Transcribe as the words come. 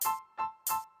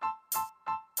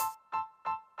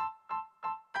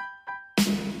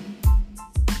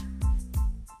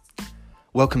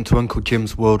Welcome to Uncle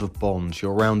Jim's World of Bonds,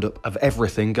 your roundup of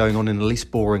everything going on in the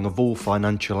least boring of all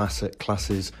financial asset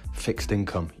classes, fixed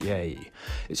income. Yay.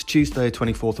 It's Tuesday,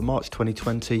 24th of March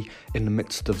 2020, in the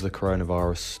midst of the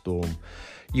coronavirus storm.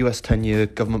 US 10-year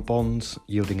government bonds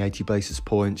yielding 80 basis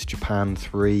points, Japan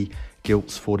 3,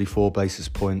 gilts 44 basis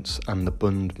points, and the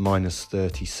Bund minus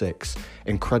 36.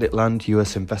 In credit land,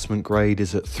 US investment grade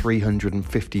is at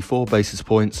 354 basis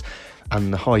points,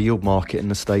 and the high yield market in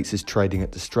the States is trading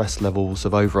at distress levels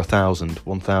of over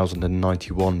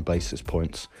 1,091 basis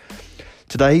points.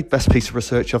 Today, best piece of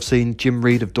research I've seen, Jim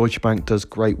Reid of Deutsche Bank does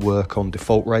great work on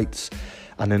default rates,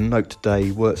 and in a note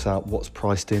today works out what's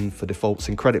priced in for defaults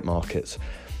in credit markets.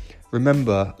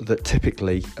 Remember that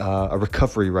typically a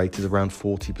recovery rate is around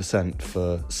 40%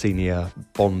 for senior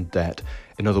bond debt.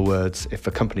 In other words, if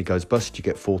a company goes bust, you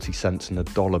get 40 cents and a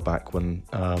dollar back when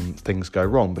things go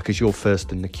wrong, because you're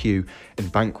first in the queue in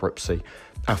bankruptcy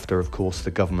after, of course,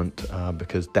 the government,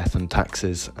 because death and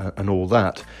taxes and all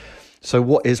that. So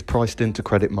what is priced into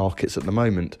credit markets at the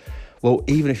moment? Well,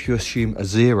 even if you assume a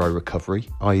zero recovery,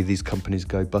 i.e. these companies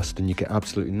go bust and you get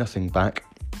absolutely nothing back,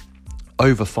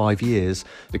 over 5 years,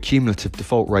 the cumulative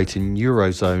default rate in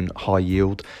Eurozone high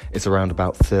yield is around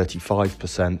about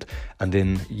 35%, and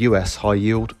in US high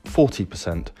yield,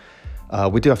 40%.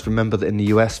 We do have to remember that in the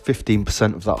US,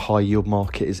 15% of that high yield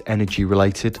market is energy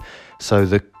related, so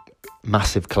the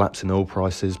massive collapse in oil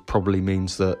prices probably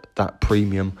means that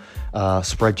premium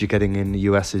spread you're getting in the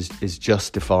US is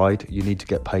justified. You need to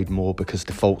get paid more because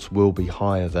defaults will be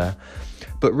higher there.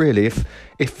 But really,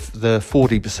 if the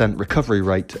 40% recovery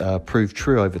rate proved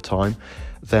true over time,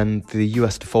 then the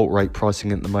US default rate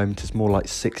pricing at the moment is more like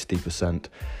 60%.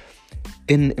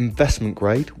 In investment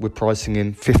grade, we're pricing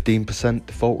in 15%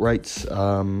 default rates,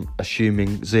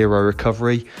 assuming zero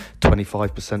recovery,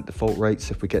 25% default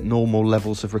rates if we get normal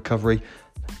levels of recovery.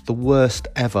 The worst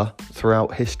ever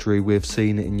throughout history we've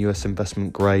seen in US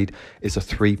investment grade is a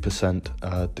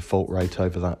 3% default rate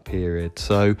over that period.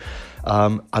 So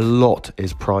a lot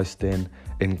is priced in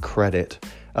credit.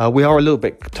 We are a little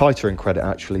bit tighter in credit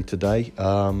actually today,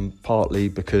 partly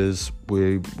because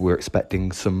we're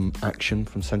expecting some action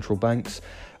from central banks.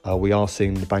 We are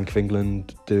seeing the Bank of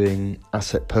England doing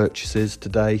asset purchases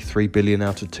today, 3 billion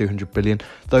out of 200 billion.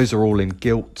 Those are all in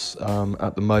gilts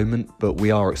at the moment, but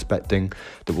we are expecting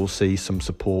that we'll see some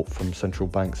support from central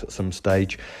banks at some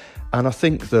stage. And I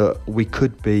think that we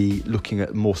could be looking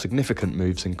at more significant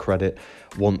moves in credit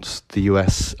once the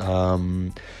US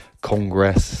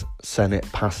Congress, Senate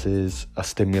passes a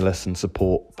stimulus and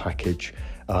support package.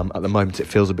 At the moment, it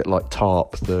feels a bit like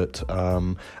TARP, that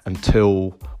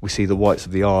until we see the whites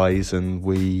of the eyes and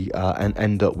we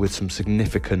end up with some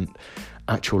significant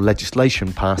actual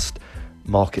legislation passed,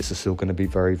 markets are still going to be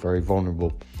very, very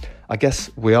vulnerable. I guess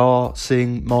we are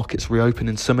seeing markets reopen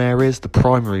in some areas. The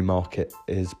primary market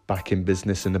is back in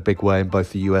business in a big way in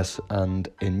both the US and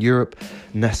in Europe.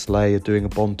 Nestle are doing a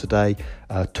bond today,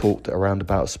 talked around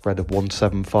about a spread of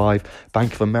 175.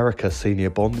 Bank of America senior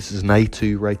bond, this is an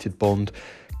A2 rated bond,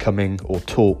 coming or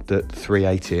talked at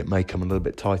 380. It may come a little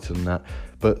bit tighter than that,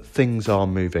 but things are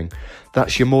moving.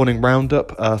 That's your morning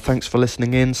roundup. Thanks for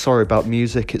listening in. Sorry about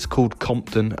music. It's called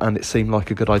Compton and it seemed like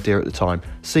a good idea at the time.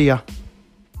 See ya.